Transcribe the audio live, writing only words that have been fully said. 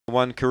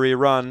One career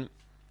run.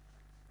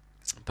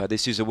 But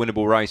this is a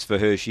winnable race for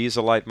her. She is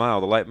a late mail.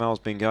 The late mail's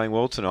been going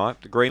well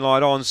tonight. The green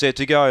light on, set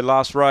to go.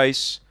 Last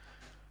race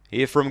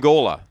here from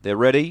Gawler. They're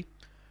ready.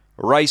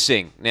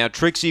 Racing. Now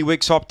Trixie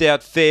Wicks hopped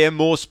out fair.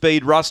 More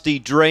speed, Rusty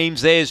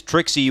Dreams. There's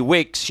Trixie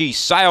Wicks. She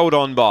sailed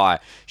on by.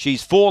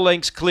 She's 4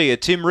 lengths clear.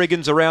 Tim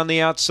Riggins around the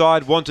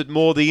outside. Wanted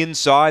More the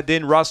inside.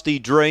 Then Rusty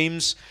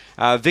Dreams.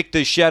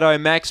 Victor's Shadow,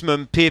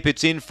 Maximum Pip.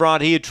 It's in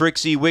front here.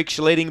 Trixie Wicks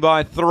leading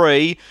by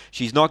 3.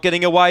 She's not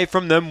getting away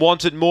from them.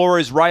 Wanted More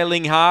is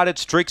railing hard.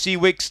 It's Trixie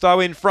Wicks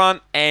though in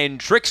front. And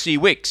Trixie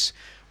Wicks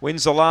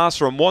wins the last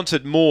from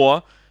Wanted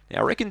More. Now,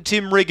 I reckon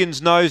Tim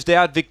Riggins nosed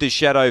out Victor's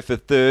Shadow for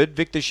 3rd.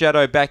 Victor's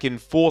Shadow back in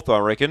 4th, I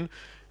reckon.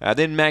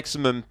 Then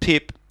Maximum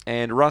Pip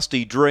and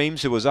Rusty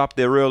Dreams, who was up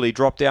there early,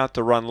 dropped out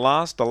to run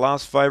last. The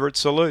last favourite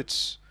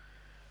salutes.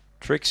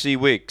 Trixie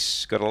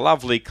Wicks got a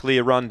lovely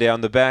clear run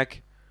down the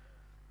back.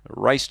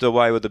 Raced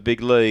away with a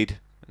big lead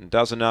and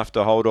does enough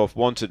to hold off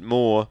Wanted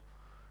More.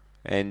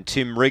 And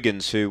Tim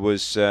Riggins, who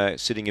was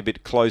sitting a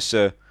bit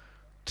closer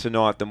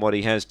tonight than what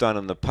he has done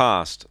in the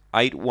past.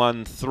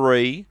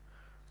 8-1-3.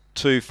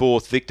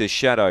 2/4 Victor's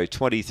Shadow,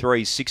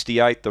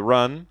 23.68 the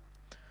run.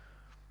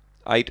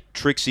 8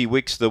 Trixie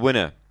Wicks the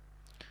winner.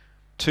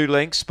 2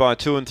 lengths by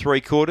 2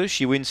 3/4.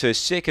 She wins her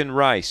 2nd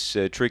race,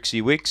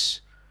 Trixie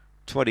Wicks.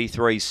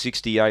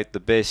 23.68 the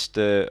best.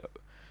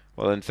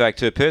 Well, in fact,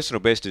 her personal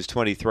best is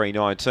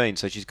 23.19,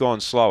 so she's gone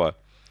slower.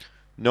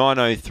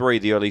 9.03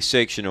 the early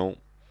sectional.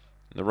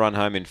 The run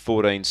home in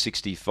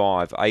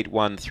 14.65.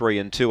 8-1-3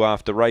 and 2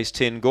 after race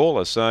 10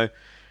 Gawler. So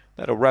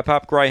that'll wrap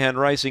up greyhound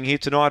racing here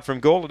tonight from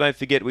Gawler. Don't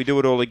forget, we do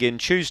it all again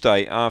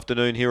Tuesday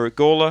afternoon here at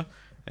Gawler,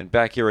 and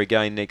back here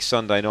again next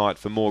Sunday night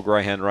for more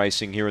greyhound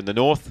racing here in the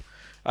north.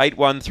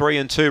 8-1-3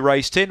 and 2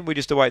 race 10. We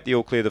just await the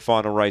all clear, the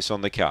final race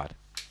on the card.